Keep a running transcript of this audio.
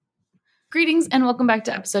Greetings and welcome back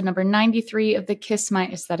to episode number 93 of the Kiss My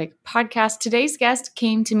Aesthetic podcast. Today's guest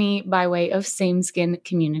came to me by way of Same Skin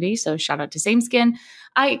community, so shout out to Same Skin.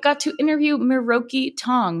 I got to interview Miroki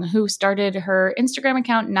Tong, who started her Instagram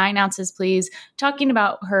account, 9 Ounces Please, talking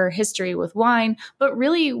about her history with wine, but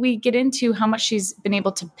really we get into how much she's been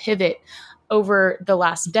able to pivot over the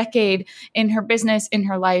last decade in her business, in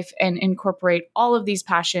her life, and incorporate all of these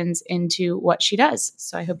passions into what she does.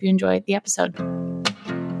 So I hope you enjoy the episode.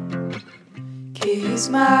 Kiss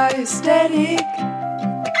My Aesthetic,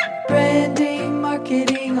 branding,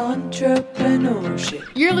 marketing, entrepreneurship.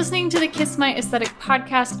 You're listening to the Kiss My Aesthetic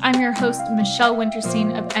podcast. I'm your host, Michelle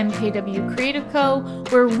Winterstein of MKW Creative Co.,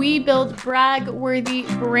 where we build brag-worthy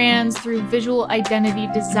brands through visual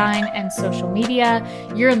identity design and social media.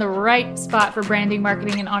 You're in the right spot for branding,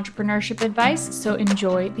 marketing, and entrepreneurship advice, so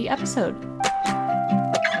enjoy the episode.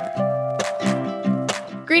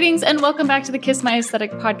 Greetings and welcome back to the Kiss My Aesthetic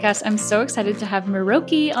podcast. I'm so excited to have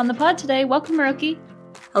Miroki on the pod today. Welcome, Miroki.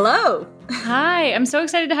 Hello. Hi, I'm so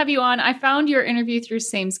excited to have you on. I found your interview through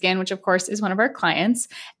Same Skin, which of course is one of our clients.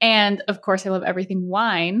 And of course, I love everything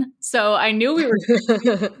wine. So I knew we were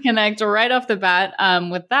going to connect right off the bat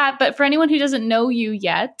with that. But for anyone who doesn't know you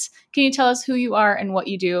yet, can you tell us who you are and what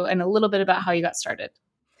you do and a little bit about how you got started?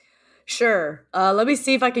 Sure. Let me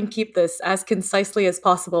see if I can keep this as concisely as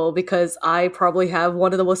possible because I probably have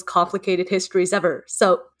one of the most complicated histories ever.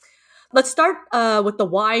 So let's start with the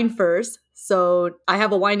wine first. So I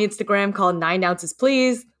have a wine Instagram called 9 Ounces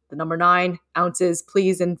Please, the number 9 ounces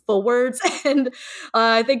please in full words. And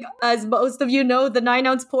I think as most of you know, the 9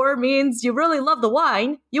 ounce pour means you really love the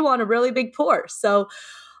wine. You want a really big pour. So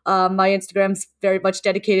my Instagram's very much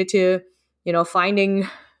dedicated to, finding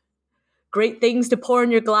great things to pour in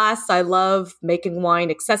your glass. I love making wine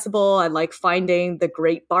accessible. I like finding the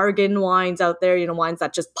great bargain wines out there, wines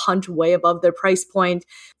that just punch way above their price point.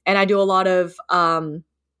 And I do a lot of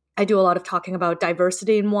talking about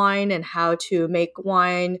diversity in wine and how to make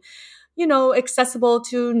wine, accessible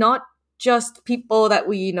to not just people that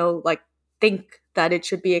we, think that it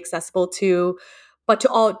should be accessible to, but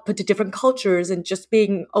to different cultures, and just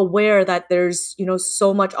being aware that there's,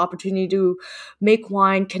 so much opportunity to make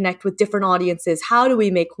wine connect with different audiences. How do we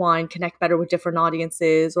make wine connect better with different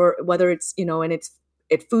audiences, or whether it's, and it's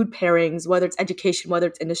food pairings, whether it's education, whether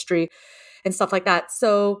it's industry and stuff like that.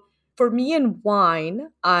 So for me in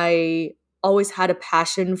wine, I always had a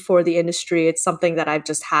passion for the industry. It's something that I've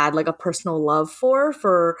just had like a personal love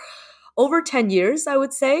for over 10 years, I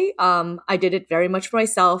would say. I did it very much for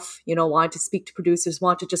myself, wanted to speak to producers,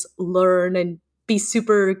 wanted to just learn and be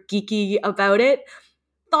super geeky about it.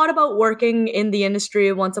 Thought about working in the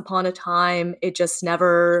industry once upon a time. It just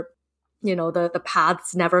never, the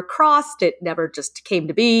paths never crossed. It never just came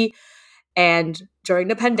to be. And during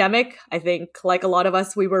the pandemic, I think like a lot of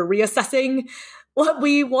us, we were reassessing what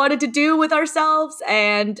we wanted to do with ourselves.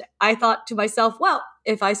 And I thought to myself, well,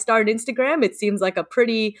 if I start Instagram, it seems like a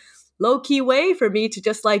pretty low-key way for me to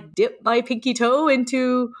just like dip my pinky toe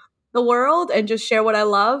into the world and just share what I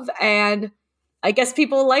love. And I guess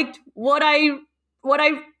people liked what I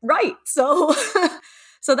write. So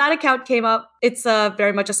so that account came up. It's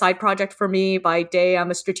very much a side project for me. By day, I'm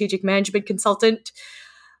a strategic management consultant.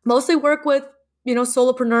 Mostly work with,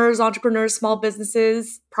 solopreneurs, entrepreneurs, small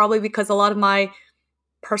businesses, probably because a lot of my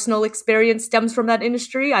personal experience stems from that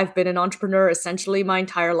industry. I've been an entrepreneur essentially my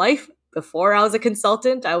entire life. Before I was a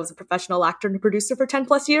consultant, I was a professional actor and producer for 10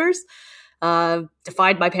 plus years.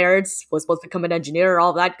 Defied my parents, was supposed to become an engineer,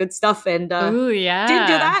 all that good stuff. And Ooh, yeah. Didn't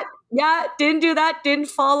do that. Yeah, didn't do that. Didn't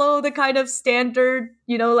follow the kind of standard,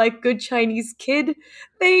 like good Chinese kid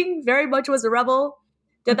thing. Very much was a rebel.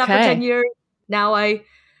 Did that for 10 years. Now I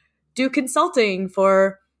do consulting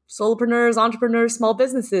for solopreneurs, entrepreneurs, small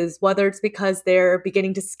businesses, whether it's because they're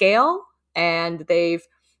beginning to scale and they've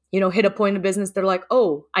hit a point in business, they're like,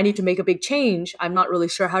 oh, I need to make a big change. I'm not really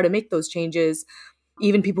sure how to make those changes.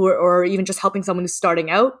 Even people or even just helping someone who's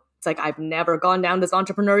starting out. It's like, I've never gone down this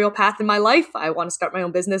entrepreneurial path in my life. I want to start my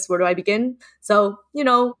own business. Where do I begin? So, you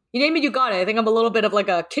name it, you got it. I think I'm a little bit of like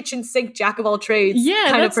a kitchen sink, jack of all trades. Yeah,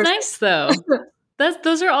 kind that's of nice though.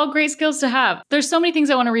 Those are all great skills to have. There's so many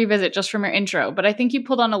things I want to revisit just from your intro, but I think you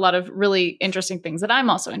pulled on a lot of really interesting things that I'm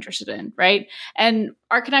also interested in, right? And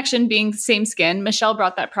our connection being Same Skin, Michelle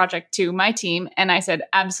brought that project to my team, and I said,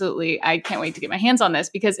 absolutely, I can't wait to get my hands on this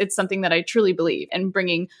because it's something that I truly believe in,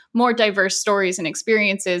 bringing more diverse stories and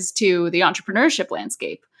experiences to the entrepreneurship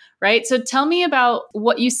landscape. Right. So tell me about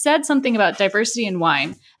what you said, something about diversity in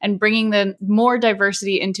wine and bringing the more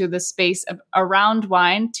diversity into the space around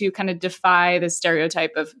wine to kind of defy the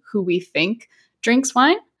stereotype of who we think drinks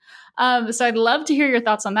wine. So I'd love to hear your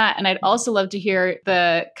thoughts on that. And I'd also love to hear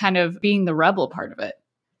the kind of being the rebel part of it.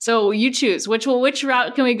 So you choose which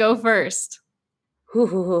route can we go first?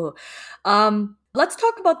 Ooh. Let's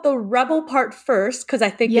talk about the rebel part first, because I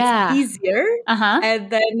think Yeah. it's easier. And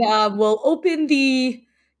then we'll open the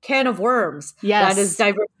can of worms Yes. that is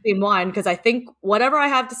diversity in wine, because I think whatever I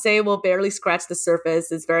have to say will barely scratch the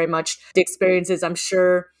surface. Is very much the experiences. I'm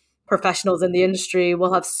sure professionals in the industry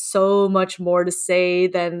will have so much more to say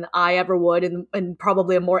than I ever would, in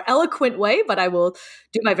probably a more eloquent way, but I will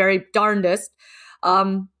do my very darndest.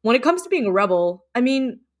 When it comes to being a rebel, I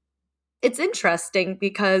mean, it's interesting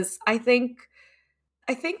because I think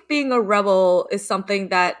being a rebel is something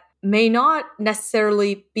that may not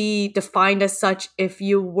necessarily be defined as such if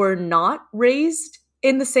you were not raised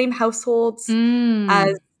in the same households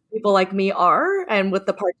as people like me are, and with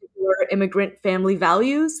the particular immigrant family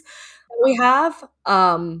values that we have.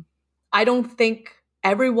 I don't think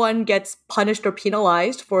everyone gets punished or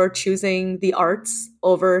penalized for choosing the arts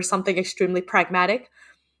over something extremely pragmatic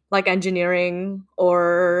like engineering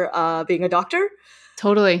or being a doctor.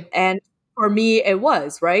 Totally. And for me, it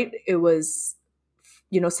was, right? It was,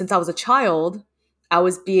 since I was a child, I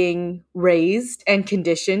was being raised and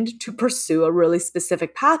conditioned to pursue a really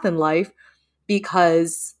specific path in life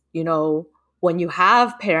because, when you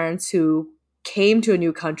have parents who came to a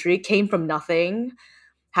new country, came from nothing,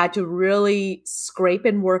 had to really scrape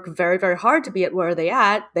and work very, very hard to be at where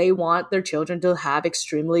they want their children to have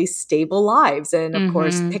extremely stable lives. And of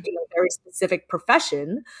course, picking a very specific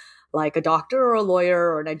profession like a doctor or a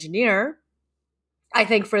lawyer or an engineer, I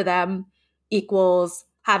think for them equals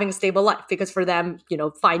having a stable life, because for them,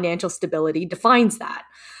 financial stability defines that.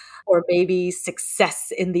 Or maybe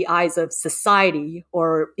success in the eyes of society,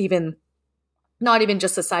 or even not even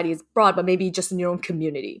just society is broad, but maybe just in your own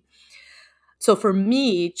community. So for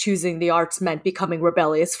me, choosing the arts meant becoming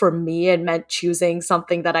rebellious. For me, it meant choosing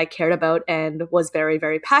something that I cared about and was very,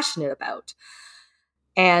 very passionate about.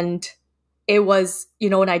 And it was,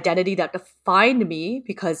 an identity that defined me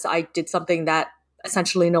because I did something that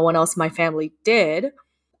essentially no one else in my family did.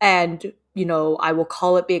 And, I will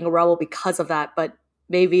call it being a rebel because of that. But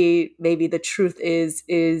maybe the truth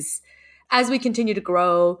is as we continue to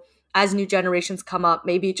grow, as new generations come up,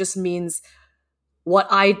 maybe it just means what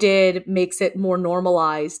I did makes it more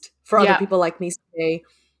normalized for other people like me today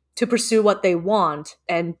to pursue what they want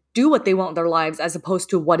and do what they want in their lives, as opposed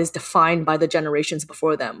to what is defined by the generations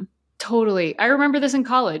before them. Totally. I remember this in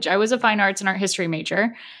college. I was a fine arts and art history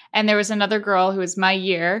major, and there was another girl who was my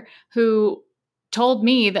year who told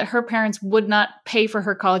me that her parents would not pay for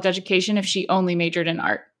her college education if she only majored in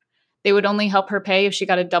art. They would only help her pay if she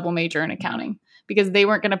got a double major in accounting, because they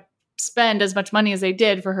weren't going to spend as much money as they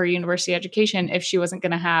did for her university education if she wasn't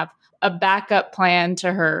going to have a backup plan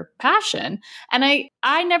to her passion. And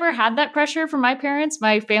I never had that pressure from my parents.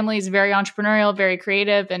 My family is very entrepreneurial, very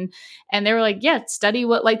creative, and they were like, yeah, study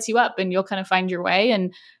what lights you up and you'll kind of find your way.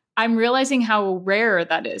 And I'm realizing how rare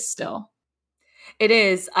that is still. It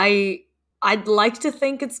is. I'd like to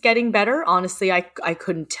think it's getting better. Honestly, I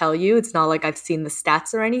couldn't tell you. It's not like I've seen the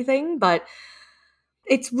stats or anything, but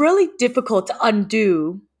it's really difficult to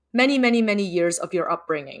undo many, many, many years of your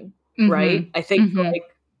upbringing, right? I think like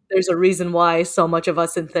there's a reason why so much of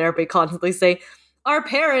us in therapy constantly say, our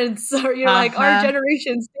parents or like our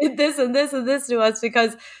generations did this and this and this to us,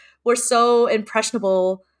 because we're so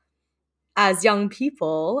impressionable as young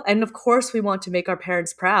people. And of course we want to make our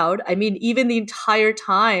parents proud. I mean, even the entire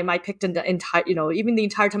time I picked even the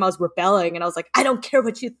entire time I was rebelling and I was like, I don't care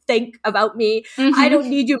what you think about me. I don't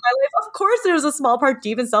need you in my life. Of course there's a small part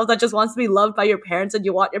deep in self that just wants to be loved by your parents, and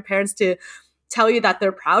you want your parents to tell you that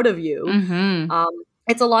they're proud of you.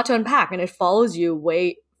 It's a lot to unpack, and it follows you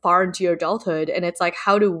way far into your adulthood. And it's like,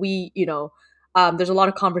 how do we, there's a lot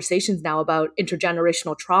of conversations now about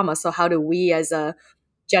intergenerational trauma. So how do we as a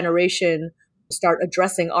generation start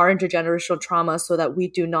addressing our intergenerational trauma so that we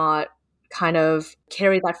do not kind of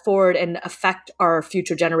carry that forward and affect our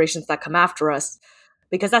future generations that come after us?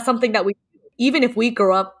 Because that's something that even if we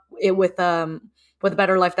grow up with a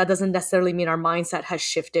better life, that doesn't necessarily mean our mindset has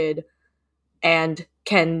shifted and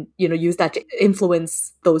can, use that to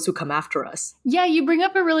influence those who come after us. Yeah, you bring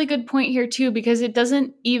up a really good point here too, because it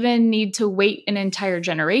doesn't even need to wait an entire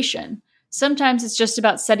generation. Sometimes it's just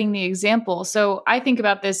about setting the example. So I think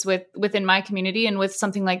about this within my community and with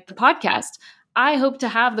something like the podcast. I hope to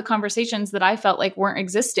have the conversations that I felt like weren't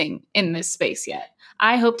existing in this space yet.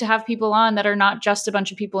 I hope to have people on that are not just a bunch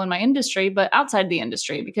of people in my industry, but outside the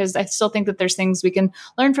industry, because I still think that there's things we can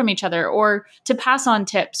learn from each other, or to pass on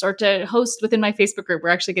tips, or to host within my Facebook group. We're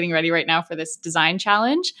actually getting ready right now for this design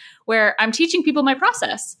challenge where I'm teaching people my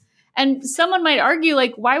process. And someone might argue,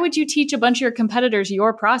 like, why would you teach a bunch of your competitors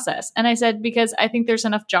your process? And I said, because I think there's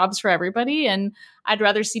enough jobs for everybody. And I'd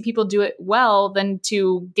rather see people do it well than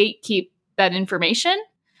to gatekeep that information.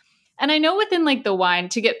 And I know within like the wine,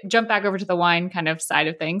 to jump back over to the wine kind of side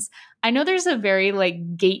of things, I know there's a very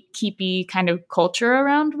like gatekeepy kind of culture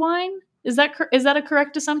around wine. Is that a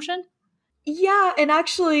correct assumption? Yeah, and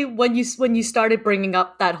actually, when you started bringing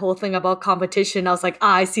up that whole thing about competition, I was like,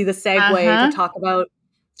 I see the segue to talk about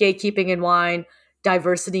gatekeeping in wine,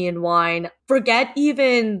 diversity in wine. Forget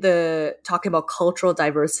even the talking about cultural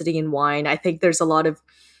diversity in wine. I think there's a lot of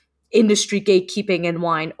industry gatekeeping in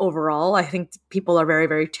wine overall. I think people are very,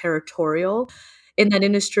 very territorial in that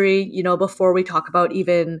industry. You know, before we talk about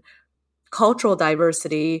even cultural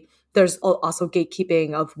diversity, there's also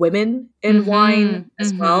gatekeeping of women in wine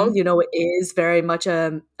as well. You know, it is very much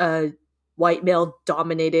a white male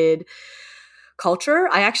dominated culture.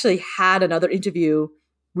 I actually had another interview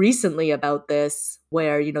recently about this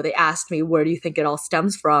where, you know, they asked me, where do you think it all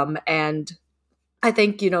stems from? And I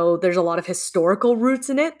think, you know, there's a lot of historical roots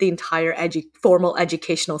in it. The entire formal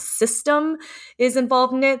educational system is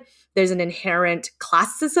involved in it. There's an inherent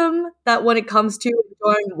classism that when it comes to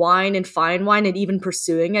enjoying wine and fine wine and even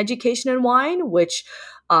pursuing education in wine, which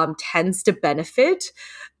tends to benefit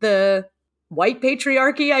the white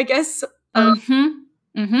patriarchy, I guess,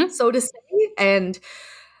 so to say. And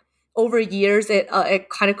over years, it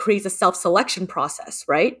kind of creates a self-selection process,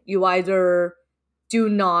 right? You either do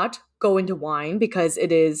not go into wine because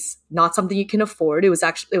it is not something you can afford. It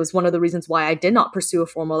was one of the reasons why I did not pursue a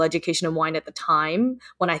formal education in wine at the time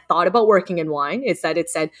when I thought about working in wine. Is that it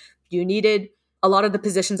said you needed a lot of the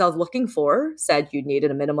positions I was looking for said you needed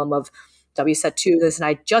a minimum of WSET 2 this, and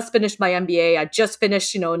I just finished my MBA. I just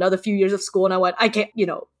finished, you know, another few years of school, and I went, I can't, you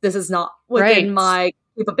know, this is not within my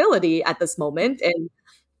capability at this moment. And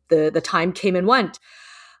the time came and went.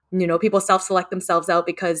 You know, people self-select themselves out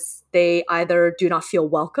because they either do not feel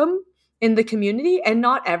welcome in the community, and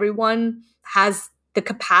not everyone has the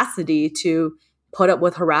capacity to put up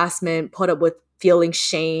with harassment, put up with feeling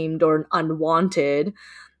shamed or unwanted.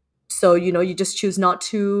 So, you know, you just choose not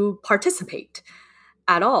to participate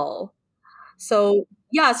at all. So,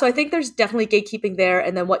 yeah, so I think there's definitely gatekeeping there.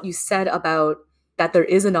 And then what you said about that there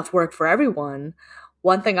is enough work for everyone.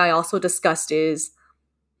 One thing I also discussed is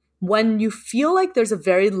when you feel like there's a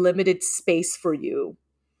very limited space for you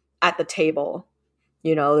at the table,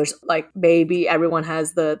 you know, there's like maybe everyone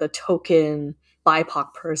has the token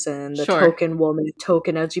BIPOC person, the token woman,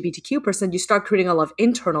 token LGBTQ person, you start creating a lot of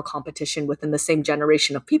internal competition within the same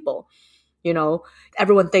generation of people. You know,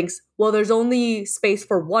 everyone thinks, well, there's only space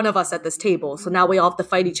for one of us at this table, so now we all have to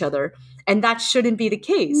fight each other. And that shouldn't be the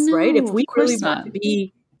case, right? If we really want to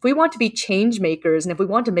be, if we want to be change makers and if we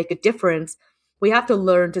want to make a difference, we have to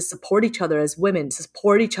learn to support each other as women,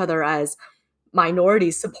 support each other as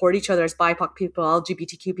minorities, support each other as BIPOC people,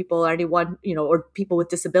 LGBTQ people, or anyone, you know, or people with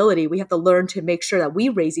disability. We have to learn to make sure that we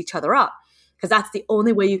raise each other up, because that's the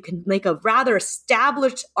only way you can make a rather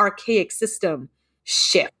established archaic system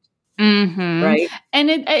shift. Right. And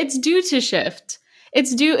it's due to shift.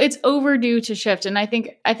 It's overdue to shift. And I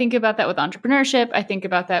think about that with entrepreneurship. I think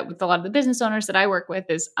about that with a lot of the business owners that I work with.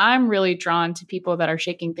 Is I'm really drawn to people that are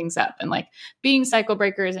shaking things up and like being cycle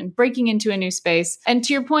breakers and breaking into a new space. And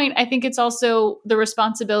to your point, I think it's also the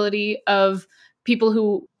responsibility of people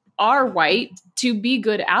who are white to be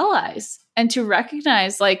good allies and to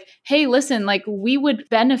recognize like, hey, listen, like we would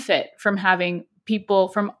benefit from having people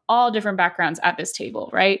from all different backgrounds at this table,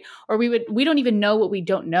 right? Or we don't even know what we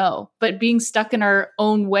don't know, but being stuck in our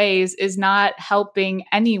own ways is not helping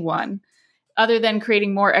anyone other than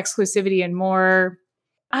creating more exclusivity and more,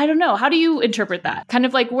 I don't know. How do you interpret that? Kind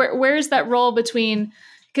of like where is that role between,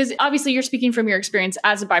 because obviously you're speaking from your experience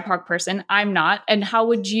as a BIPOC person, I'm not. And how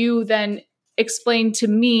would you then explain to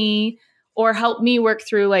me or help me work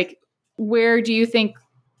through like, where do you think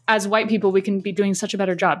as white people, we can be doing such a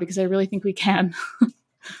better job? Because I really think we can.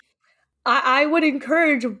 I would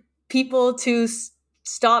encourage people to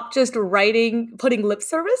stop just writing, putting lip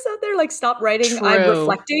service out there. Like stop writing, I'm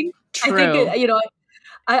reflecting. True. I think, you know,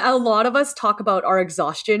 a lot of us talk about our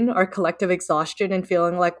exhaustion, our collective exhaustion, and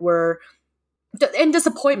feeling like we're in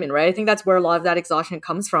disappointment, right? I think that's where a lot of that exhaustion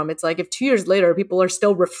comes from. It's like if 2 years later, people are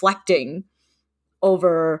still reflecting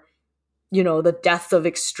over, you know, the deaths of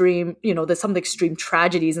extreme, you know, some of the extreme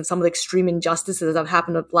tragedies and some of the extreme injustices that have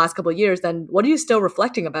happened in the last couple of years, then what are you still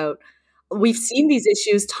reflecting about? We've seen these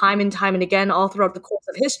issues time and time and again all throughout the course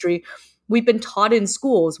of history. We've been taught in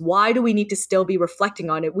schools. Why do we need to still be reflecting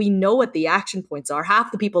on it? We know what the action points are.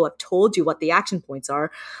 Half the people have told you what the action points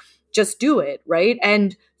are. Just do it, right?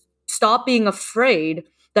 And stop being afraid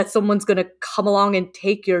that someone's going to come along and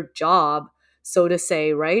take your job, so to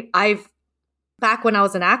say, right? Back when I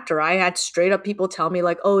was an actor, I had straight up people tell me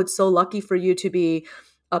like, "Oh, it's so lucky for you to be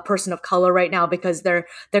a person of color right now because they're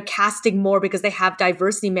casting more because they have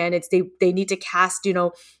diversity mandates. They need to cast,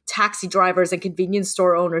 taxi drivers and convenience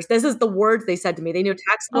store owners." This is the words they said to me. They need to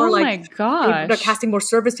cast more Oh my gosh. they're casting more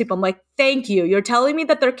service people. I'm like, thank you. You're telling me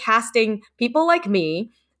that they're casting people like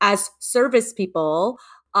me as service people,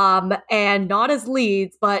 and not as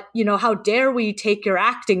leads, but how dare we take your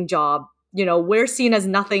acting job? We're seen as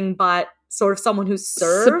nothing but sort of someone who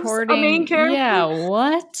serves Supporting, a main character. Yeah,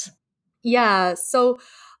 what? Yeah. So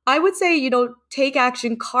I would say, take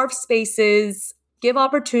action, carve spaces, give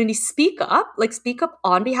opportunity, speak up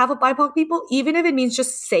on behalf of BIPOC people, even if it means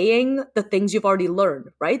just saying the things you've already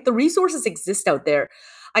learned, right? The resources exist out there.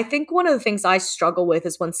 I think one of the things I struggle with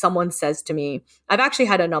is when someone says to me, I've actually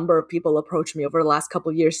had a number of people approach me over the last couple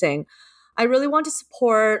of years saying, I really want to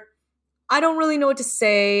support. I don't really know what to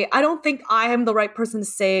say. I don't think I am the right person to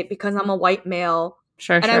say it because I'm a white male.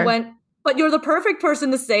 Sure. I went, but you're the perfect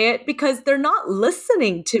person to say it because they're not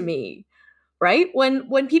listening to me, right?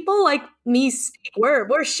 When people like me speak,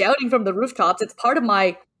 we're shouting from the rooftops. It's part of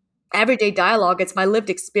my everyday dialogue. It's my lived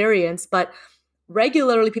experience. But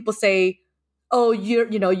regularly people say, "Oh, you're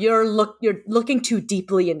looking too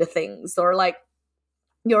deeply into things," or like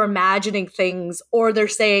you're imagining things, or they're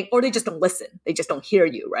saying, or they just don't listen. They just don't hear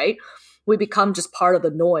you, right? We become just part of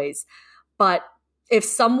the noise. But if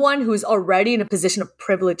someone who's already in a position of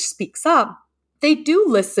privilege speaks up, they do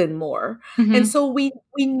listen more. Mm-hmm. And so we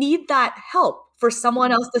need that help for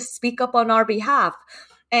someone else to speak up on our behalf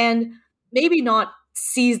and maybe not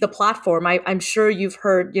seize the platform. I'm sure you've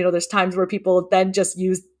heard, there's times where people then just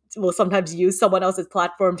will sometimes use someone else's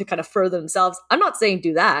platform to kind of further themselves. I'm not saying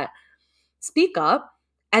do that. Speak up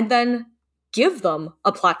and then give them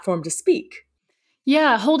a platform to speak.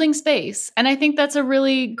 Yeah, holding space. And I think that's a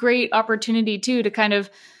really great opportunity too to kind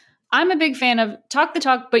of, I'm a big fan of talk the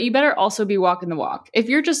talk, but you better also be walking the walk. If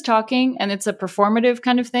you're just talking and it's a performative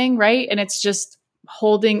kind of thing, right? And it's just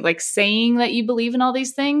holding, like saying that you believe in all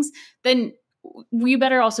these things, then you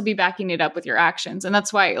better also be backing it up with your actions. And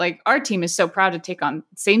that's why like our team is so proud to take on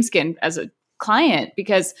Same Skin as a client,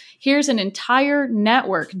 because here's an entire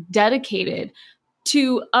network dedicated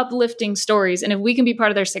to uplifting stories. And if we can be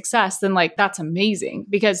part of their success, then like that's amazing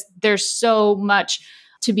because there's so much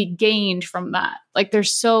to be gained from that. Like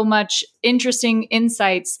there's so much interesting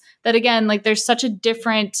insights that again, like there's such a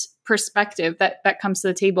different perspective that comes to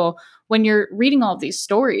the table when you're reading all of these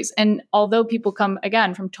stories. And although people come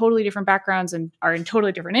again from totally different backgrounds and are in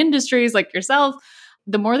totally different industries like yourself,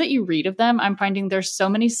 the more that you read of them, I'm finding there's so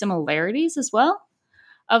many similarities as well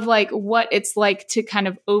of like what it's like to kind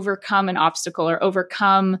of overcome an obstacle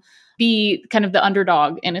or be kind of the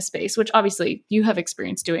underdog in a space, which obviously you have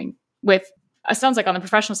experience doing with, sounds like on the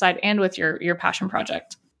professional side and with your passion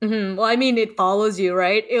project. Mm-hmm. Well, I mean, it follows you,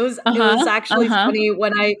 right? It was actually funny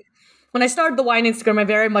when I started the wine Instagram, I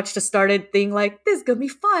very much just started thinking like, this is going to be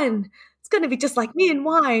fun. It's going to be just like me and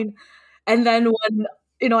wine. And then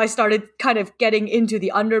when, I started kind of getting into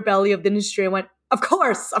the underbelly of the industry, I went, of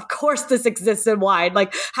course this exists in wine.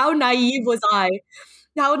 Like how naive was I?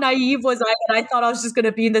 And I thought I was just going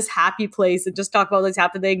to be in this happy place and just talk about these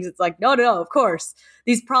happy things. It's like, no, of course.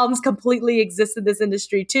 These problems completely exist in this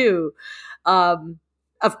industry too.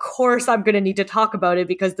 Of course, I'm going to need to talk about it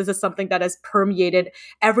because this is something that has permeated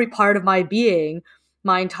every part of my being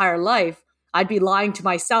my entire life. I'd be lying to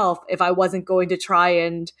myself if I wasn't going to try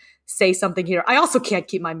and say something here. I also can't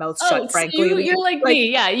keep my mouth shut, frankly. So you're like me.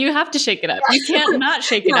 Yeah, you have to shake it up. You can't not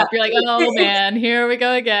shake it up. You're like, oh man, here we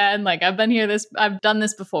go again. Like I've done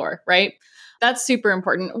this before, right? That's super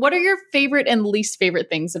important. What are your favorite and least favorite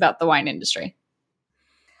things about the wine industry?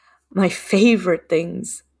 My favorite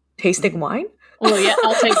things, tasting wine. Well, yeah,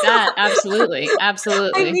 I'll take that. Absolutely.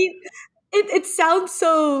 I mean, it sounds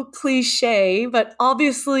so cliche, but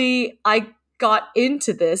obviously I got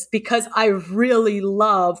into this because I really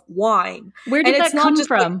love wine. Where did that come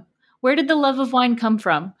from? Where did the love of wine come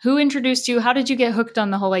from? Who introduced you? How did you get hooked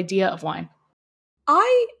on the whole idea of wine?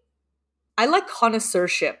 I like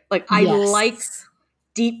connoisseurship. Like I like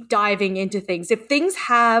deep diving into things. If things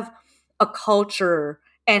have a culture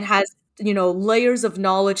and has, layers of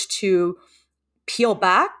knowledge to peel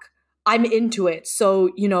back, I'm into it.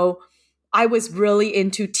 So, I was really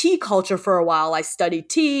into tea culture for a while. I studied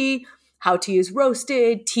tea, how tea is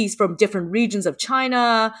roasted, teas from different regions of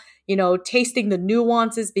China, tasting the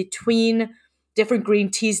nuances between different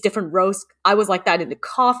green teas, different roasts. I was like that into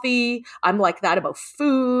coffee. I'm like that about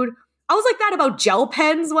food. I was like that about gel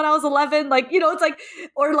pens when I was 11. Like, it's like,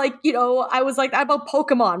 or like, I was like that about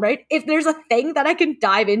Pokemon, right? If there's a thing that I can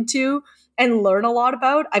dive into and learn a lot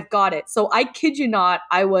about, I've got it. So I kid you not,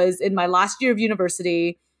 I was in my last year of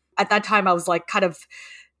university. At that time, I was like kind of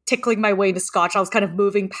tickling my way into Scotch. I was kind of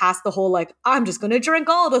moving past the whole like, I'm just going to drink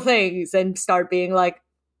all the things and start being like,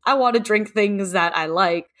 I want to drink things that I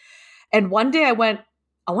like. And one day I went,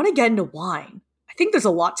 I want to get into wine. I think there's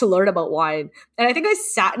a lot to learn about wine. And I think I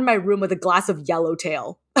sat in my room with a glass of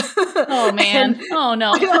Yellowtail. Oh, man. Oh,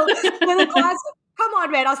 no. With a glass come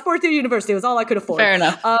on, man. I was fourth year university. It was all I could afford. Fair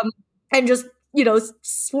enough. And just,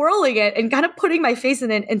 swirling it and kind of putting my face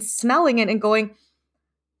in it and smelling it and going,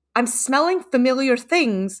 I'm smelling familiar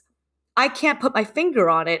things. I can't put my finger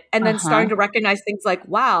on it. And then starting to recognize things like,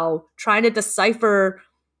 wow, trying to decipher,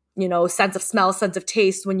 sense of smell, sense of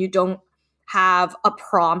taste when you don't have a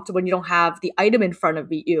prompt, when you don't have the item in front of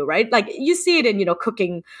you, right? Like you see it in,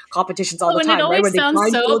 cooking competitions all the time, it always right?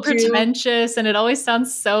 sounds so pretentious and it always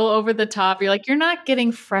sounds so over the top. You're like, you're not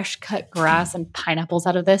getting fresh cut grass and pineapples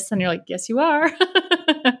out of this. And you're like, yes, you are.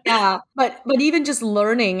 Yeah. But even just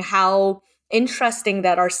learning how interesting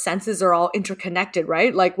that our senses are all interconnected,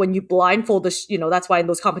 right? Like when you blindfold that's why in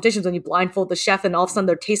those competitions, when you blindfold the chef and all of a sudden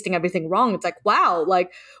they're tasting everything wrong, it's like, wow,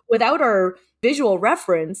 like without our visual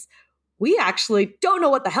reference, we actually don't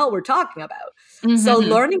know what the hell we're talking about. Mm-hmm. So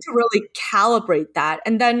learning to really calibrate that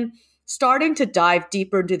and then starting to dive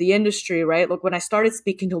deeper into the industry, right? Look, when I started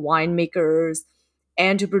speaking to winemakers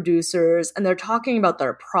and to producers and they're talking about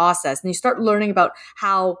their process and you start learning about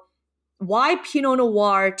why Pinot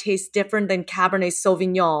Noir tastes different than Cabernet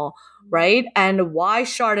Sauvignon, right? And why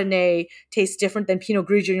Chardonnay tastes different than Pinot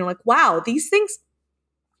Grigio. And you're like, wow, these things,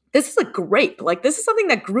 this is a grape. Like this is something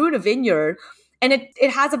that grew in a vineyard and it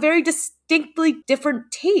has a very distinctly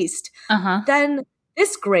different taste than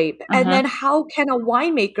this grape. And then how can a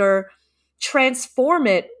winemaker transform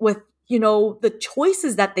it with, the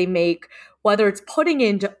choices that they make, whether it's putting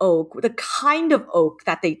into oak, the kind of oak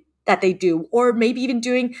that they do, or maybe even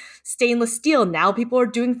doing stainless steel. Now people are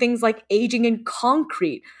doing things like aging in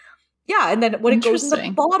concrete. Yeah. And then when it goes in the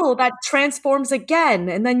bottle, that transforms again.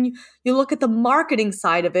 And then you look at the marketing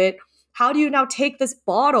side of it. How do you now take this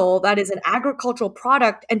bottle that is an agricultural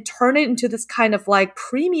product and turn it into this kind of like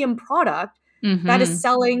premium product that is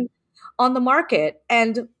selling on the market?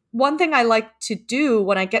 And one thing I like to do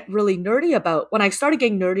when I started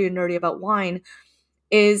getting nerdy about wine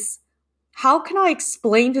is how can I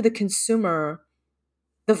explain to the consumer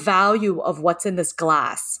the value of what's in this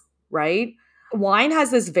glass, right? Wine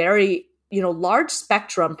has this very, large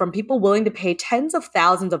spectrum from people willing to pay tens of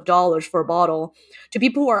thousands of dollars for a bottle to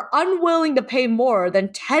people who are unwilling to pay more than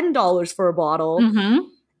 $10 for a bottle.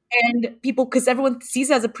 And people, because everyone sees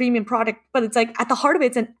it as a premium product, but it's like at the heart of it,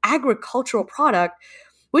 it's an agricultural product,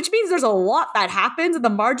 which means there's a lot that happens and the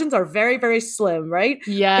margins are very, very slim, right?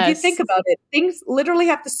 Yes. If you think about it, things literally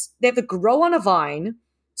have to grow on a vine,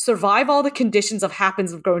 survive all the conditions of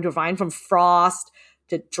growing to a vine, from frost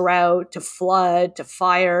to drought to flood to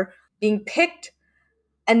fire, being picked,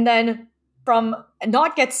 and then from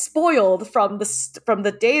not get spoiled from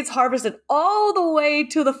the day it's harvested all the way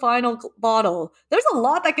to the final bottle. There's a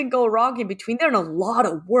lot that can go wrong in between there and a lot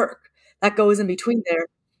of work that goes in between there.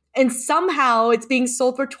 And somehow it's being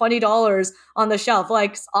sold for $20 on the shelf.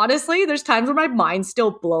 Like, honestly, there's times where my mind's still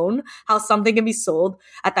blown how something can be sold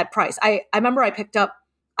at that price. I remember I picked up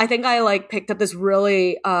this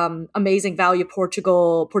really amazing value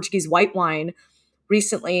Portuguese white wine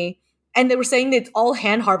recently. And they were saying that it's all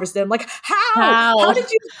hand harvested. I'm like, how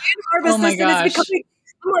did you hand harvest this? And it's becoming,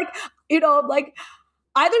 I'm like,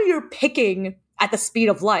 either you're picking at the speed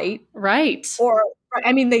of light. Right. Or,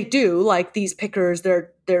 I mean, they do, like these pickers,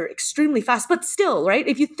 they're extremely fast, but still, right?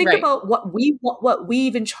 If you think about what we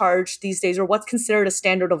even charge these days, or what's considered a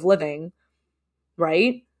standard of living,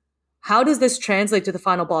 right? How does this translate to the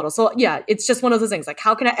final bottle? So yeah, it's just one of those things. Like,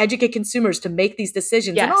 how can I educate consumers to make these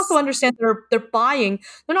decisions and also understand they're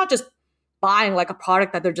not just buying like a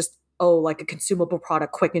product that they're just, like a consumable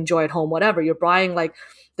product, quick, enjoy at home, whatever. You're buying like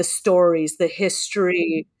the stories, the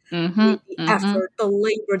history, the effort, the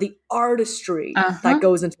labor, the artistry that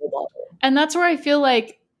goes into the bottle. And that's where I feel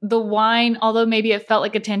like the wine, although maybe it felt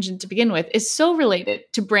like a tangent to begin with, is so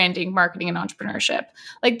related to branding, marketing, and entrepreneurship.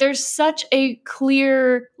 Like there's such a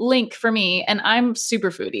clear link for me. And I'm super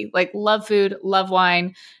foodie, like love food, love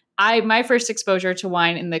wine. My first exposure to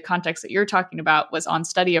wine in the context that you're talking about was on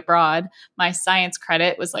study abroad. My science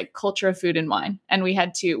credit was like culture of food and wine. And we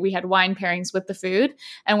had wine pairings with the food,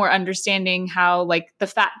 and we're understanding how like the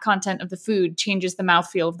fat content of the food changes the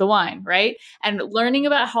mouthfeel of the wine, right? And learning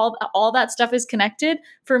about how all that stuff is connected,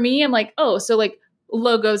 for me, I'm like, so like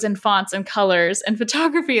logos and fonts and colors and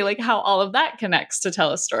photography, like how all of that connects to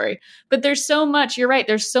tell a story. But there's so much, you're right,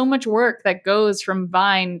 there's so much work that goes from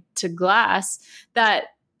vine to glass that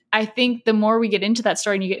I think the more we get into that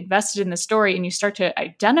story and you get invested in the story and you start to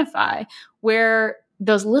identify where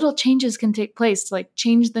those little changes can take place to like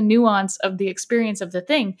change the nuance of the experience of the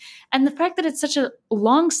thing. And the fact that it's such a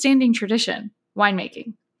long-standing tradition,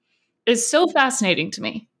 winemaking, is so fascinating to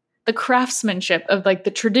me. The craftsmanship of like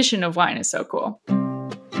the tradition of wine is so cool.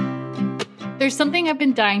 There's something I've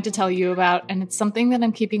been dying to tell you about, and it's something that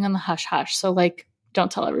I'm keeping on the hush hush. So like,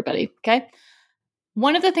 don't tell everybody, okay?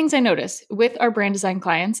 One of the things I notice with our brand design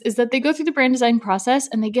clients is that they go through the brand design process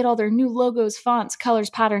and they get all their new logos, fonts, colors,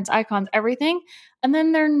 patterns, icons, everything. And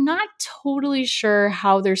then they're not totally sure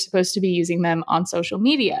how they're supposed to be using them on social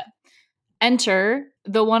media. Enter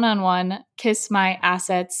the one-on-one Kiss My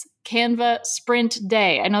Assets Canva Sprint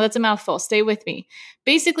Day. I know that's a mouthful. Stay with me.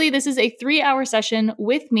 Basically, this is a 3-hour session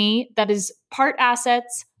with me that is part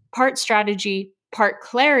assets, part strategy, part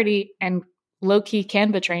clarity, and low-key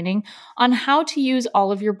Canva training on how to use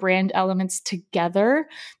all of your brand elements together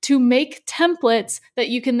to make templates that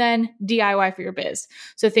you can then DIY for your biz.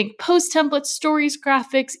 So think post templates, stories,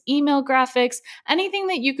 graphics, email graphics, anything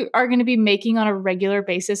that you are going to be making on a regular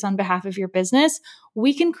basis on behalf of your business.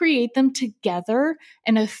 We can create them together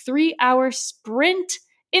in a 3-hour sprint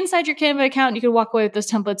inside your Canva account. You can walk away with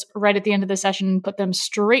those templates right at the end of the session and put them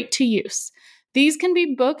straight to use. These can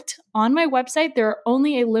be booked on my website. There are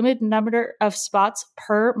only a limited number of spots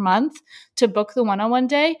per month to book the one-on-one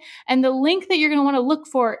day. And the link that you're going to want to look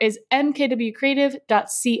for is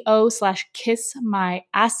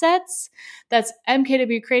mkwcreative.co/kissmyassets. That's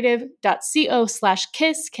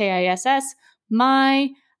mkwcreative.co/kiss, K-I-S-S, my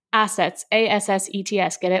assets,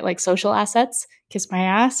 A-S-S-E-T-S. Get it? Like social assets. Kiss my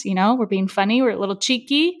ass. You know, we're being funny. We're a little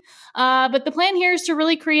cheeky. But the plan here is to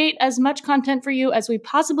really create as much content for you as we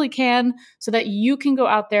possibly can so that you can go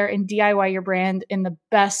out there and DIY your brand in the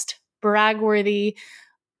best brag-worthy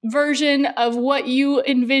version of what you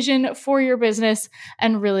envision for your business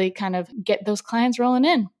and really kind of get those clients rolling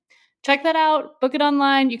in. Check that out. Book it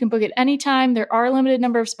online. You can book it anytime. There are a limited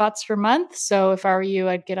number of spots per month. So if I were you,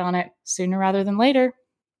 I'd get on it sooner rather than later.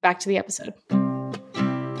 Back to the episode.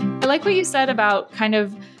 I like what you said about kind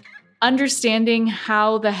of understanding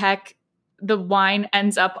how the heck the wine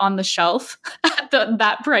ends up on the shelf at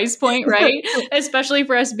that price point, right? Especially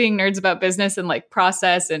for us being nerds about business and like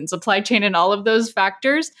process and supply chain and all of those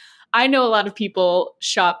factors. I know a lot of people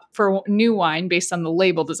shop for new wine based on the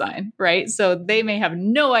label design, right? So they may have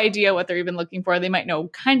no idea what they're even looking for. They might know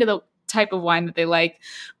kind of the type of wine that they like.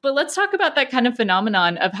 But let's talk about that kind of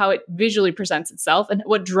phenomenon of how it visually presents itself and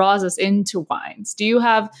what draws us into wines. Do you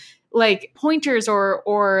have like pointers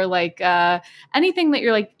or like anything that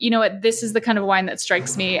you're like, you know what, this is the kind of wine that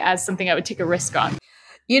strikes me as something I would take a risk on?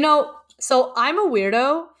 You know, so I'm a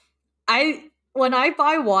weirdo. When I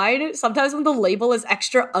buy wine, sometimes when the label is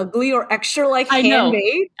extra ugly or extra like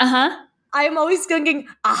handmade, I'm always thinking,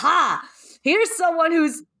 aha, here's someone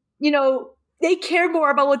who's, you know, they care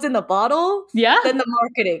more about what's in the bottle than the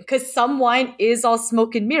marketing. Because some wine is all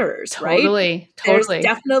smoke and mirrors, right? Totally. There's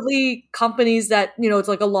definitely companies that, you know, it's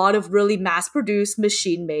like a lot of really mass-produced,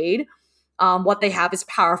 machine-made. What they have is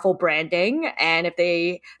powerful branding. And if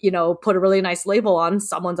they, you know, put a really nice label on,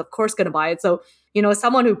 someone's of course going to buy it. So, you know, as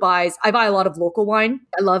someone who I buy a lot of local wine.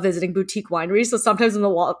 I love visiting boutique wineries. So sometimes when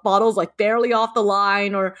the bottle's like barely off the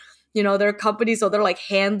line or, you know, they're companies, so they're like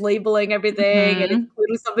hand labeling everything and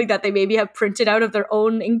including something that they maybe have printed out of their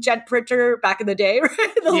own inkjet printer back in the day,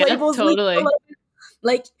 right? The labels. Totally.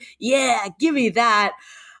 Like, yeah, give me that.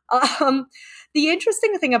 The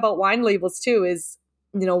interesting thing about wine labels too is,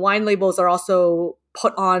 you know, wine labels are also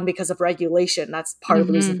put on because of regulation. That's part of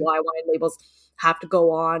the reason why wine labels have to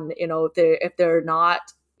go on. You know, if they're not,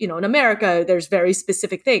 you know, in America, there's very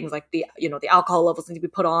specific things like the alcohol levels need to be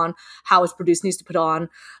put on, how it's produced needs to put on.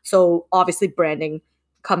 So obviously branding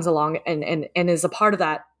comes along and is a part of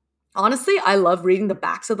that. Honestly, I love reading the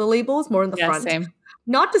backs of the labels more in the front. Same.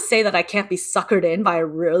 Not to say that I can't be suckered in by a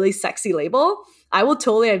really sexy label. I will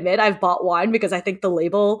totally admit I've bought wine because I think the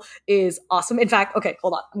label is awesome. In fact, okay,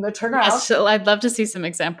 hold on. I'm going to turn around. Yes, I'd love to see some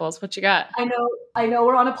examples. What you got? I know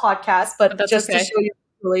we're on a podcast, but just to show you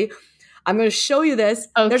really, I'm going to show you this.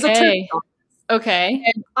 Okay. There's a turkey on it. Okay.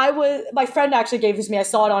 And my friend actually gave this to me. I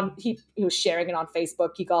saw it he was sharing it on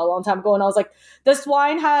Facebook. He got a long time ago. And I was like, this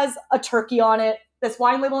wine has a turkey on it. This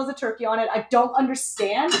wine label has a turkey on it. I don't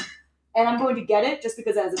understand. And I'm going to get it just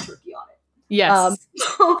because it has a turkey on it. Yes.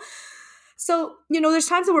 So, you know, there's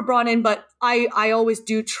times that we're brought in, but I always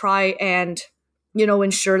do try and, you know,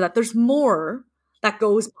 ensure that there's more that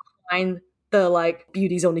goes behind the like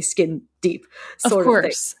beauty's only skin deep Of sort of thing.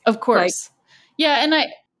 course. Of course. Yeah. And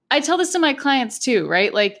I tell this to my clients too,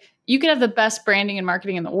 right? Like you could have the best branding and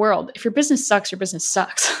marketing in the world. If your business sucks, your business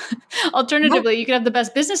sucks. Alternatively, you could have the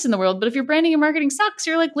best business in the world, but if your branding and marketing sucks,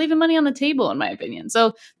 you're like leaving money on the table, in my opinion.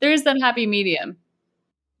 So there is that happy medium.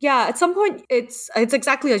 Yeah, at some point it's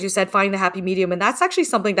exactly as you said, finding the happy medium, and that's actually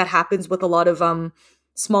something that happens with a lot of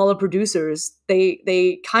smaller producers.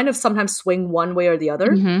 They kind of sometimes swing one way or the other.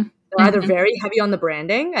 Mm-hmm. They're either very heavy on the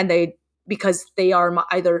branding, and because they are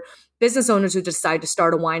either business owners who decide to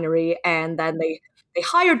start a winery, and then they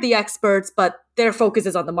hired the experts, but their focus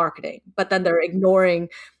is on the marketing, but then they're ignoring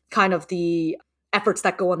kind of the efforts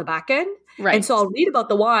that go on the back end. Right. And so I'll read about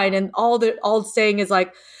the wine, and all it's saying is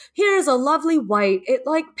like, here's a lovely white. It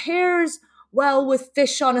like pairs well with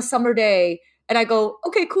fish on a summer day. And I go,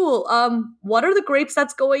 okay, cool. What are the grapes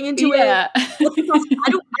that's going into it?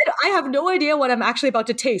 I have no idea what I'm actually about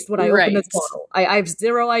to taste when I open this bottle. I have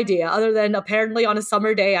zero idea, other than apparently on a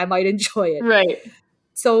summer day I might enjoy it. Right.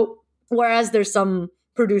 So whereas there's some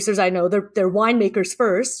producers I know, they're winemakers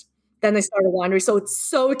first, then they start a winery. So it's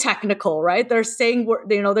so technical, right? They're saying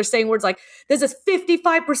words like, this is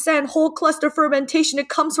 55% whole cluster fermentation. It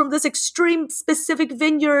comes from this extreme specific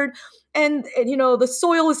vineyard, and the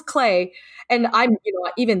soil is clay. And I'm,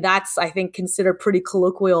 even that's, I think, considered pretty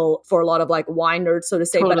colloquial for a lot of like wine nerds, so to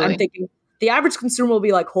say. Totally. But I'm thinking the average consumer will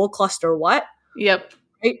be like, whole cluster what? Yep.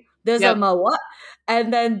 Right? There's a what?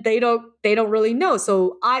 And then they don't really know.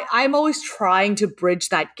 So I'm always trying to bridge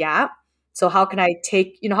that gap. So how can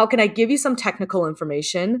I give you some technical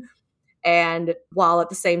information, and while at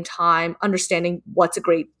the same time understanding what's a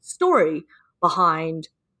great story behind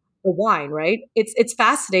the wine, right? It's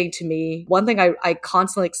fascinating to me. One thing I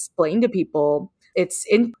constantly explain to people, it's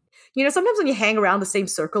in, sometimes when you hang around the same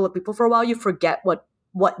circle of people for a while, you forget what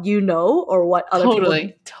you know or what other people.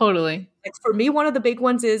 Totally. Like for me, one of the big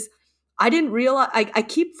ones is I didn't realize, I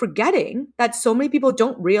keep forgetting that so many people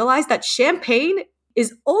don't realize that champagne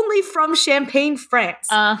is only from Champagne, France.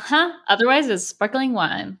 Otherwise, it's sparkling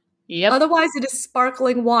wine. Yep. Otherwise, it is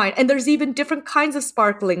sparkling wine. And there's even different kinds of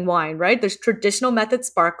sparkling wine, right? There's traditional method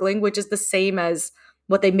sparkling, which is the same as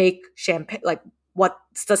what they make champagne, like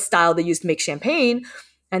what's the style they use to make champagne.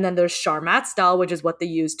 And then there's Charmat style, which is what they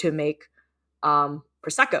use to make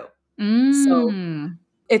Prosecco. So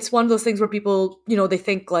it's one of those things where people, they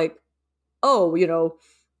think like, oh,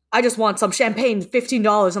 I just want some champagne,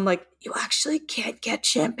 $15. I'm like, you actually can't get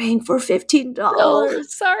champagne for $15. Oh,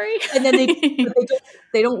 sorry. And then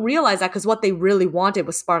they don't realize that, because what they really wanted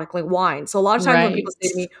was sparkling wine. So a lot of times when people say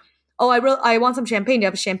to me, oh, I want some champagne, do you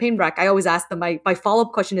have a champagne rack? I always ask them, my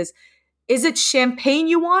follow-up question is it champagne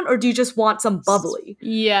you want, or do you just want some bubbly?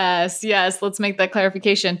 Yes. Let's make that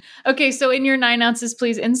clarification. Okay, so in your 9 ounces,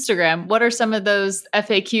 please Instagram, what are some of those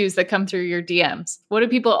FAQs that come through your DMs? What are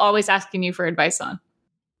people always asking you for advice on?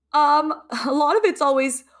 A lot of it's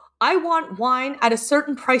always, I want wine at a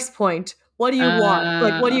certain price point. What do you want?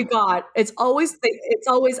 Like, what do you got? It's always,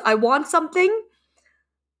 I want something.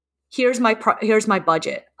 Here's my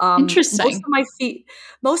budget. Interesting.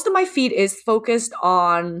 Most of my feed is focused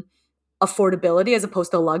on affordability as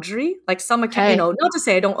opposed to luxury. Like some, not to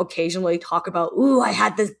say I don't occasionally talk about, ooh, I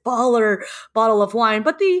had this baller bottle of wine,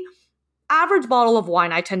 but the average bottle of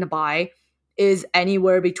wine I tend to buy is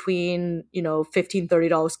anywhere between, $15,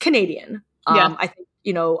 $30 Canadian. I think,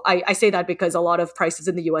 I say that because a lot of prices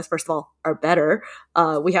in the US, first of all, are better.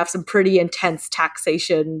 We have some pretty intense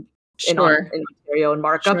taxation in Ontario and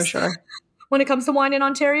markups when it comes to wine in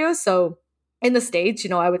Ontario. So in the States,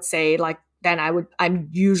 I would say like, then I'm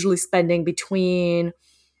usually spending between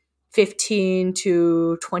 $15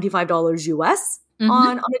 to $25 US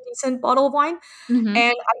on a decent bottle of wine.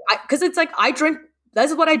 And because it's like,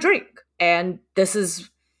 this is what I drink. And this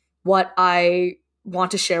is what I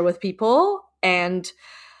want to share with people. And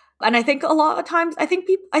I think a lot of times, I think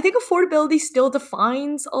affordability still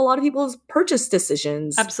defines a lot of people's purchase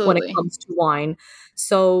decisions. Absolutely. When it comes to wine.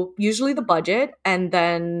 So usually the budget, and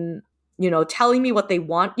then, telling me what they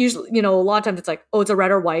want. Usually, a lot of times it's like, oh, it's a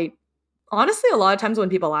red or white. Honestly, a lot of times when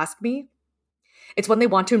people ask me, it's when they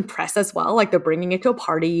want to impress as well. Like they're bringing it to a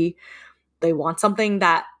party. They want something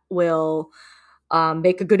that will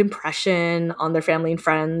make a good impression on their family and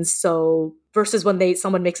friends. So versus when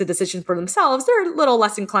someone makes a decision for themselves, they're a little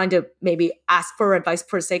less inclined to maybe ask for advice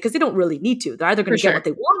per se, because they don't really need to. They're either going to get what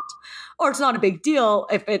they want, or it's not a big deal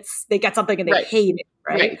if they get something and they hate it,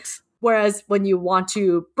 right? Whereas when you want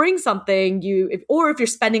to bring something, if you're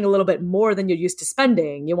spending a little bit more than you're used to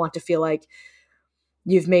spending, you want to feel like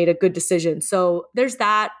you've made a good decision. So there's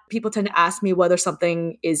that. People tend to ask me whether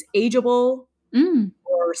something is ageable,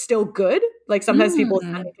 are still good. Like sometimes people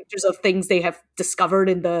send Mm. me pictures of things they have discovered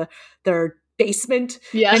in their basement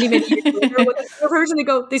Yeah. many years later with a newer version.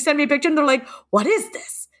 They send me a picture and they're like, "What is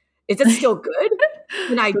this? Is it still good?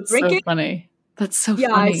 Can I That's drink so it?" funny. That's so Yeah,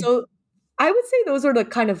 funny. so I would say those are the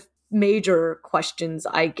kind of major questions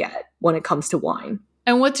I get when it comes to wine.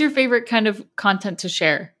 And what's your favorite kind of content to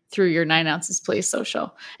share through your 9 ounces Please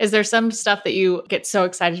social? Is there some stuff that you get so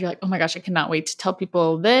excited you're like, oh my gosh, I cannot wait to tell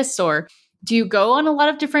people this? Or do you go on a lot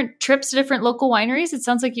of different trips to different local wineries? It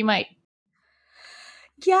sounds like you might.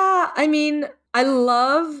 Yeah, I mean, I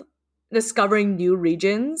love discovering new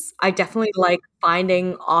regions. I definitely like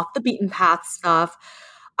finding off the beaten path stuff.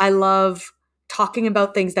 I love talking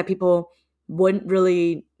about things that people wouldn't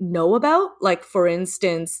really know about. Like, for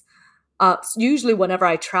instance, usually whenever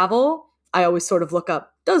I travel, I always sort of look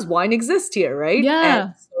up, does wine exist here, right? And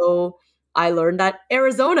Yeah. so I learned that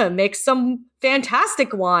Arizona makes some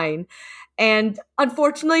fantastic wine. And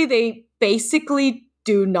unfortunately, they basically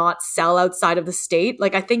do not sell outside of the state.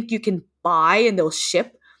 Like, I think you can buy and they'll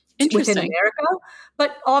ship within Interesting. America.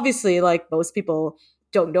 But obviously, like, most people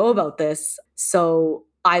don't know about this. So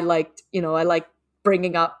I like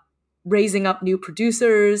bringing up, raising up new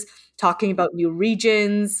producers, talking about new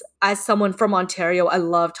regions. As someone from Ontario, I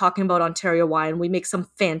love talking about Ontario wine. We make some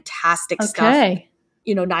fantastic stuff. Okay.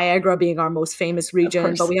 Niagara being our most famous Of region,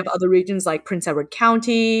 but course. we have other regions like Prince Edward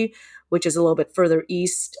County, which is a little bit further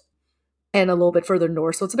east and a little bit further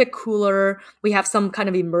north. So it's a bit cooler. We have some kind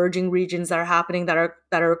of emerging regions that are happening that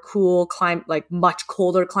are cool climate, like much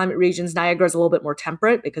colder climate regions. Niagara is a little bit more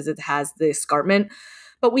temperate because it has the escarpment.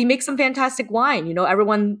 But we make some fantastic wine.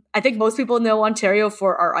 I think most people know Ontario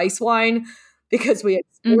for our ice wine because we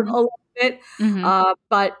export a Mhm. little bit. Mhm.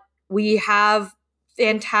 But we have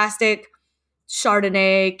fantastic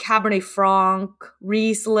Chardonnay, Cabernet Franc,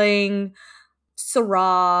 Riesling,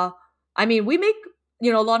 Syrah. I mean, we make a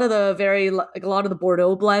lot of the like a lot of the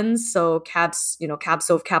Bordeaux blends. So Cab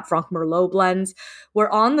Sauv, Cab Franc, Merlot blends. We're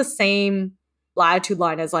on the same latitude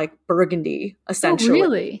line as like Burgundy, Oh, essentially.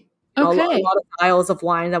 really? A Okay. lot of styles of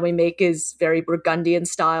wine that we make is very Burgundian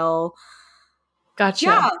style. Yeah. Gotcha.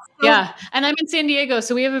 So Yeah. And I'm in San Diego,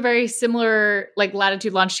 so we have a very similar like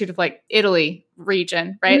latitude, longitude of like Italy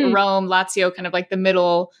region, right? mm, Rome, Lazio, kind of like the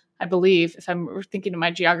middle, I believe, if I'm thinking of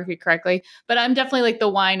my geography correctly. But I'm definitely like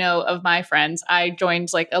the wino of my friends. I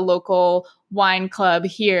joined like a local wine club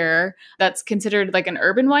here that's considered like an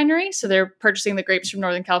urban winery. So they're purchasing the grapes from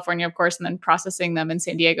Northern California, of course, and then processing them in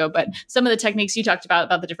San Diego. But some of the techniques you talked about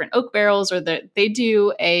the different oak barrels, or that they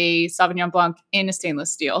do a Sauvignon Blanc in a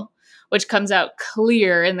stainless steel, which comes out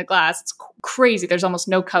clear in the glass. It's crazy. There's almost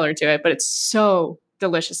no color to it, but it's so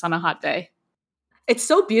delicious on a hot day. it's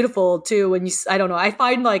so beautiful too I don't know, I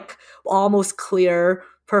find like almost clear,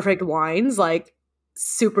 perfect wines like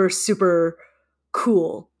super, super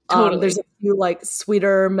cool. There's Totally. a few like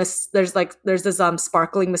sweeter, there's this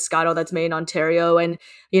sparkling Moscato that's made in Ontario, and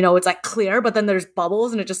it's like clear, but then there's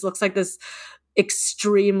bubbles, and it just looks like this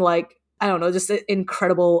extreme, like I don't know, just an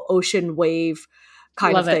incredible ocean wave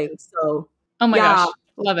kind of Love it. thing. So Oh my yeah, gosh.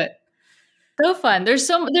 Love it. So fun. There's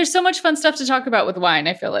so much fun stuff to talk about with wine,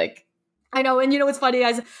 I feel like. I know. And it's funny,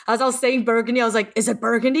 as I was saying Burgundy, I was like, is it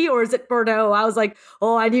Burgundy or is it Bordeaux? I was like,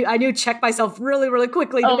 oh, I knew check myself really, really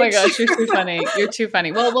quickly to Oh my make gosh, sure. you're too funny. You're too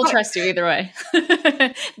funny. Well, we'll trust you either way.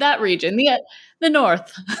 That region, the north.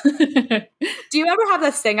 Do you ever have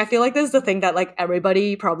this thing? I feel like this is the thing that like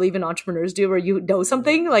everybody, probably even entrepreneurs, do, where you know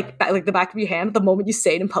something like the back of your hand. The moment you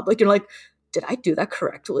say it in public, you're like, did I do that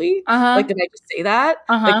correctly? Like, Uh-huh. did I just say that?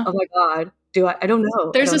 Like, Uh-huh. oh my god, do I? I don't know.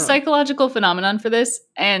 I There's don't a know. psychological phenomenon for this,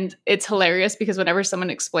 and it's hilarious because whenever someone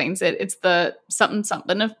explains it, it's the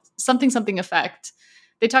something effect.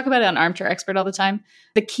 They talk about it on Armchair Expert all the time.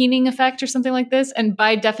 The Keening effect or something like this. And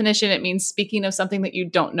by definition, it means speaking of something that you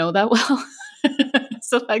don't know that well.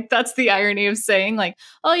 So like that's the irony of saying like,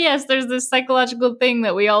 oh yes, there's this psychological thing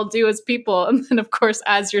that we all do as people. And then of course,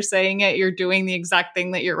 as you're saying it, you're doing the exact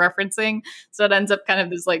thing that you're referencing. So it ends up kind of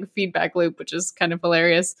this like feedback loop, which is kind of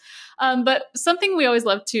hilarious. But something we always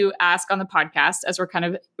love to ask on the podcast as we're kind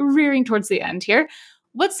of rearing towards the end here,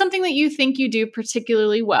 what's something that you think you do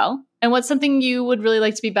particularly well? And what's something you would really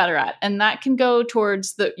like to be better at? And that can go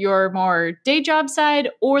towards your more day job side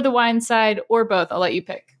or the wine side or both. I'll let you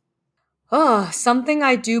pick. Oh, something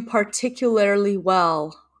I do particularly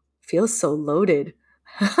well. Feels so loaded.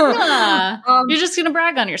 Yeah. um, You're just going to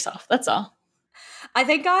brag on yourself. That's all. I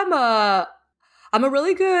think I'm a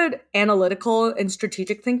really good analytical and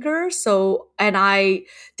strategic thinker. So, and I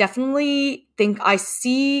definitely think I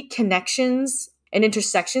see connections and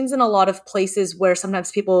intersections in a lot of places where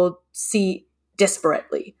sometimes people see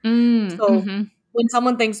disparately. Mm, So, mm-hmm. when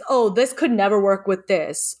someone thinks, oh, this could never work with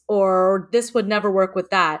this, or this would never work with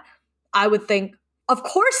that, I would think, of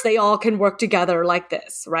course they all can work together like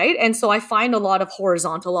this, right? And so I find a lot of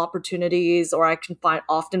horizontal opportunities, or I can find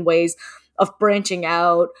often ways of branching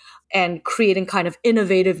out and creating kind of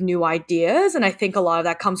innovative new ideas. And I think a lot of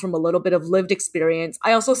that comes from a little bit of lived experience.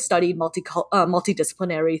 I also studied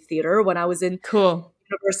multidisciplinary theater when I was in Cool.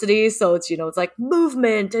 university. So it's, it's like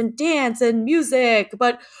movement and dance and music,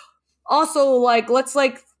 but also like, let's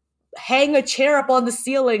like hang a chair up on the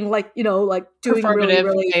ceiling, like, like doing really, Performative.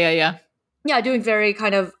 really, Yeah. doing very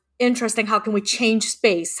kind of interesting. How can we change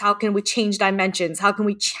space? How can we change dimensions? How can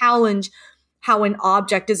we challenge how an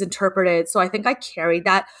object is interpreted? So I think I carried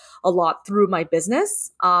that a lot through my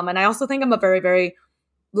business. And I also think I'm a very, very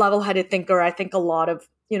level-headed thinker. I think a lot of,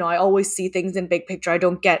 I always see things in big picture.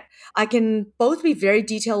 I can both be very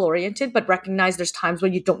detail-oriented, but recognize there's times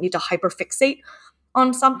when you don't need to hyperfixate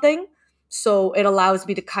on something. So it allows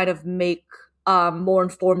me to kind of make more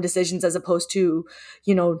informed decisions as opposed to,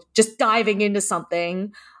 just diving into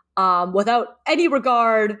something without any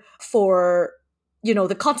regard for,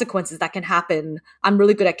 the consequences that can happen. I'm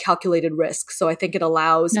really good at calculated risk. So I think it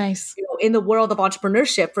allows, Nice. in the world of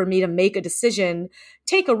entrepreneurship, for me to make a decision,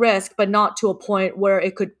 take a risk, but not to a point where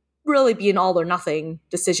it could really be an all or nothing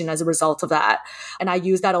decision as a result of that. And I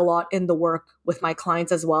use that a lot in the work with my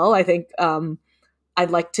clients as well. I think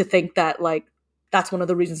I'd like to think that like that's one of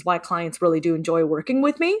the reasons why clients really do enjoy working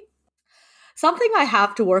with me. Something I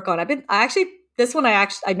have to work on. This one I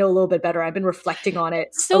know a little bit better. I've been reflecting on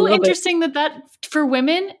it. So interesting that for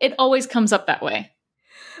women, it always comes up that way.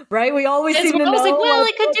 Right? We always seem to know. Like, well,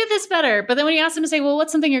 I could do this better. But then when you ask them to say, well,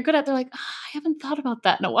 what's something you're good at? They're like, I haven't thought about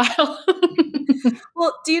that in a while.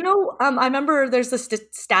 Well, do you know, I remember there's a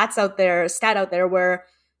stat out there where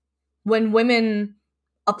when women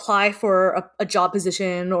apply for a job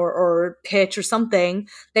position or pitch or something,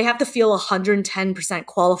 they have to feel 110%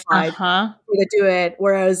 qualified to do it,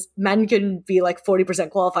 whereas men can be like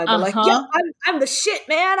 40% qualified. They're like, yeah, I'm the shit,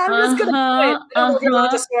 man. I'm just gonna do it. I don't know if you're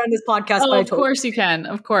allowed to swear on this podcast, but of course you can.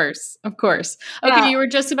 Of course. Okay, yeah. You were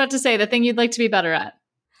just about to say the thing you'd like to be better at.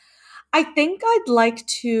 I think I'd like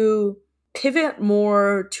to pivot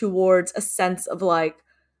more towards a sense of like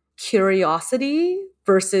curiosity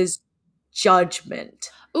versus judgment.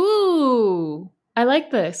 Ooh, I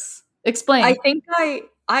like this. Explain. I think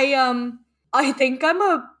I think I'm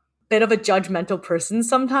a bit of a judgmental person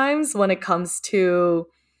sometimes when it comes to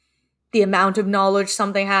the amount of knowledge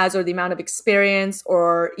something has or the amount of experience,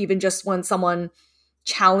 or even just when someone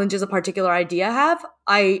challenges a particular idea I have.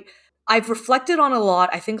 I've reflected on a lot.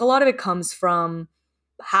 I think a lot of it comes from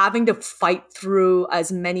having to fight through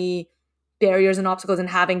as many barriers and obstacles and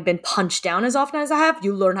having been punched down as often as I have.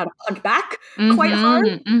 You learn how to punch back quite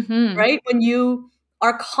hard, right? When you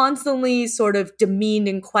are constantly sort of demeaned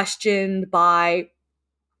and questioned by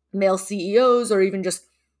male CEOs or even just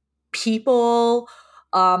people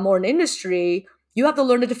or an industry, you have to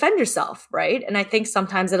learn to defend yourself, right? And I think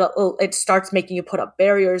sometimes it starts making you put up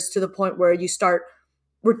barriers to the point where you start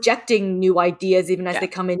rejecting new ideas even as they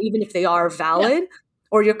come in, even if they are valid,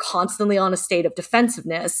 or you're constantly on a state of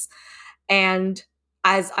defensiveness. And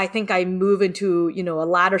as I think I move into, a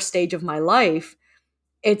latter stage of my life,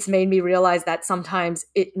 it's made me realize that sometimes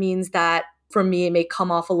it means that for me, it may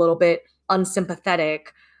come off a little bit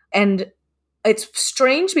unsympathetic. And it's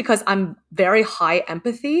strange because I'm very high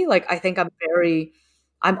empathy. Like I think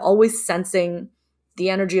I'm always sensing the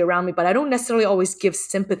energy around me, but I don't necessarily always give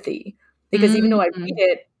sympathy because even though I read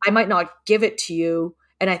it, I might not give it to you.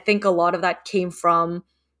 And I think a lot of that came from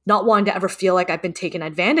not wanting to ever feel like I've been taken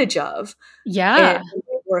advantage of. Yeah.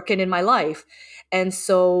 Working in my life. And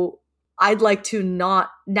so I'd like to now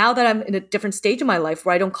that I'm in a different stage of my life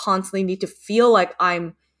where I don't constantly need to feel like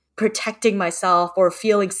I'm protecting myself or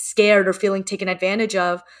feeling scared or feeling taken advantage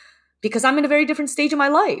of, because I'm in a very different stage of my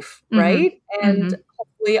life, right? And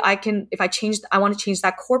hopefully I want to change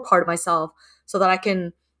that core part of myself so that I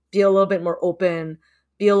can be a little bit more open,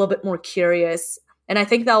 be a little bit more curious. And I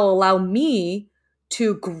think that will allow me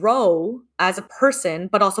to grow as a person,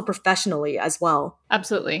 but also professionally as well.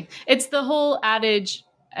 Absolutely. It's the whole adage,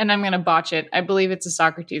 and I'm going to botch it. I believe it's a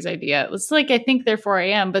Socrates idea. It's like, I think, therefore I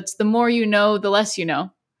am, but it's the more you know, the less you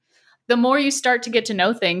know. The more you start to get to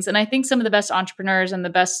know things. And I think some of the best entrepreneurs and the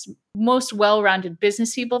best, most well-rounded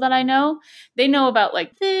business people that I know, they know about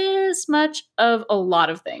like this much of a lot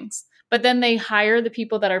of things. But then they hire the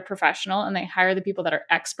people that are professional and they hire the people that are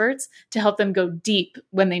experts to help them go deep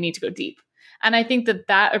when they need to go deep. And I think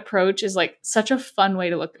that approach is like such a fun way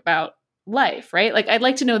to life, right? Like I'd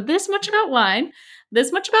like to know this much about wine,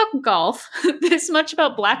 this much about golf, this much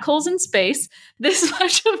about black holes in space, this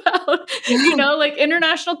much about, like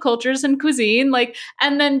international cultures and cuisine, like,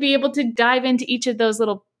 and then be able to dive into each of those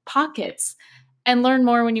little pockets and learn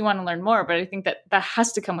more when you want to learn more. But I think that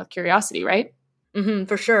has to come with curiosity, right?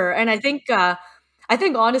 For sure. And I think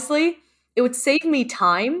honestly, it would save me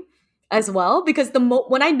time as well, because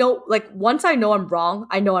when I know, like, once I know I'm wrong,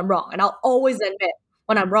 I know I'm wrong, and I'll always admit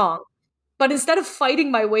when I'm wrong. But instead of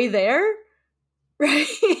fighting my way there, right?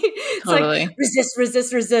 It's Totally. like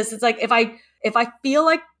resist. It's like if I feel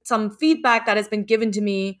like some feedback that has been given to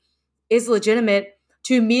me is legitimate,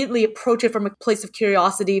 to immediately approach it from a place of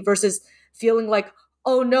curiosity versus feeling like,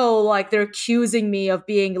 oh no, like they're accusing me of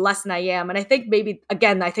being less than I am. And I think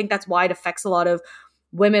I think that's why it affects a lot of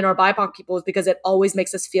women or BIPOC people, is because it always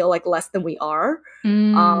makes us feel like less than we are.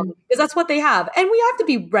 Because that's what they have. And we have to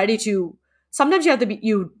be ready to, sometimes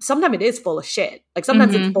sometimes it is full of shit. Like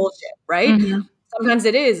sometimes it's bullshit, right? Sometimes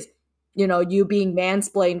it is, you being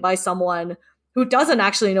mansplained by someone who doesn't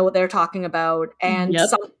actually know what they're talking about. And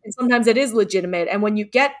sometimes it is legitimate. And when you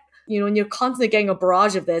get, when you're constantly getting a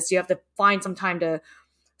barrage of this, you have to find some time to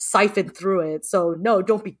siphon through it. So no,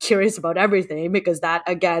 don't be curious about everything, because that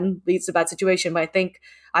again leads to a bad situation. But I think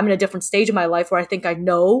I'm in a different stage of my life where I think I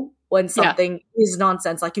know when something is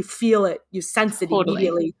nonsense. Like you feel it, you sense it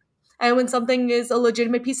immediately. And when something is a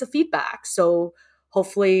legitimate piece of feedback. So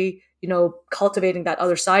hopefully, cultivating that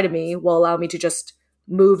other side of me will allow me to just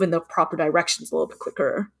move in the proper directions a little bit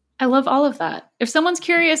quicker. I love all of that. If someone's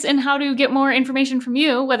curious in how to get more information from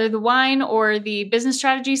you, whether the wine or the business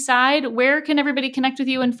strategy side, where can everybody connect with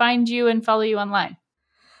you and find you and follow you online?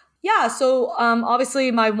 Yeah, so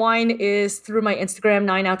obviously my wine is through my Instagram,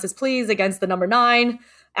 9 ounces please, against the number 9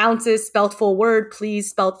 ounces, spelled full word,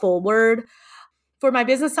 please, spelled full word. For my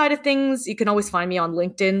business side of things, you can always find me on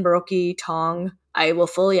LinkedIn, Maroki Tong. I will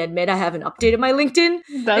fully admit I haven't updated my LinkedIn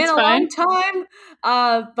in a long time,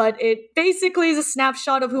 but it basically is a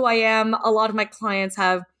snapshot of who I am. A lot of my clients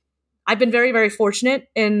have. I've been very, very fortunate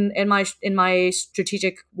in my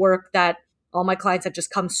strategic work that all my clients have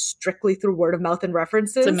just come strictly through word of mouth and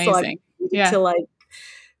references. It's amazing. So I to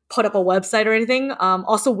put up a website or anything.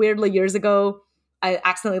 Also, weirdly, years ago, I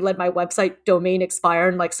accidentally let my website domain expire,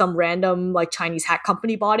 and like some random like Chinese hack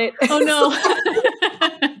company bought it. Oh no.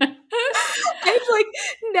 I've like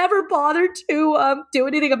never bothered to do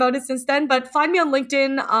anything about it since then. But find me on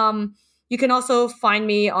LinkedIn. You can also find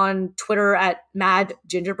me on Twitter at Mad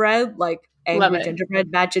Gingerbread, like Angry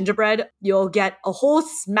Gingerbread, Mad Gingerbread. You'll get a whole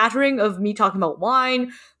smattering of me talking about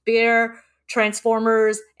wine, beer,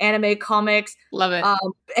 Transformers, anime, comics. Love it.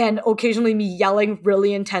 And occasionally me yelling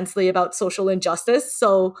really intensely about social injustice.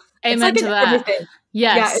 So amen to that. Everything.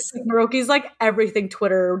 Yes. Yeah, it's like Maroki's like everything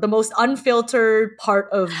Twitter, the most unfiltered part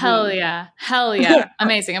of Hell me. Yeah.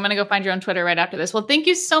 Amazing. I'm going to go find you on Twitter right after this. Well, thank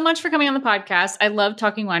you so much for coming on the podcast. I love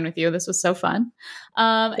talking wine with you. This was so fun.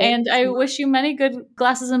 And I wish you many good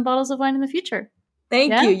glasses and bottles of wine in the future.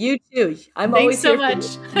 Thank you. You too. I'm always here. Thanks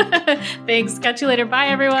so much. Thanks. Catch you later. Bye,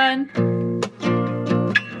 everyone.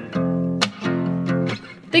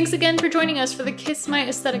 Thanks again for joining us for the Kiss My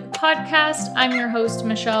Aesthetic podcast. I'm your host,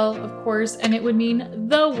 Michelle, of course, and it would mean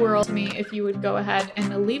the world to me if you would go ahead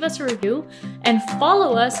and leave us a review and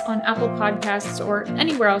follow us on Apple Podcasts or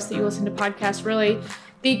anywhere else that you listen to podcasts, really.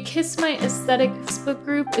 The Kiss My Aesthetic Facebook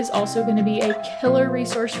group is also going to be a killer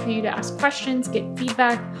resource for you to ask questions, get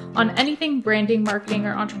feedback on anything branding, marketing,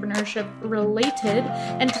 or entrepreneurship related.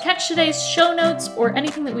 And to catch today's show notes or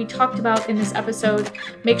anything that we talked about in this episode,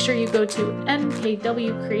 make sure you go to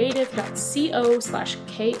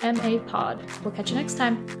mkwcreative.co/KMA pod. We'll catch you next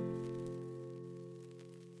time.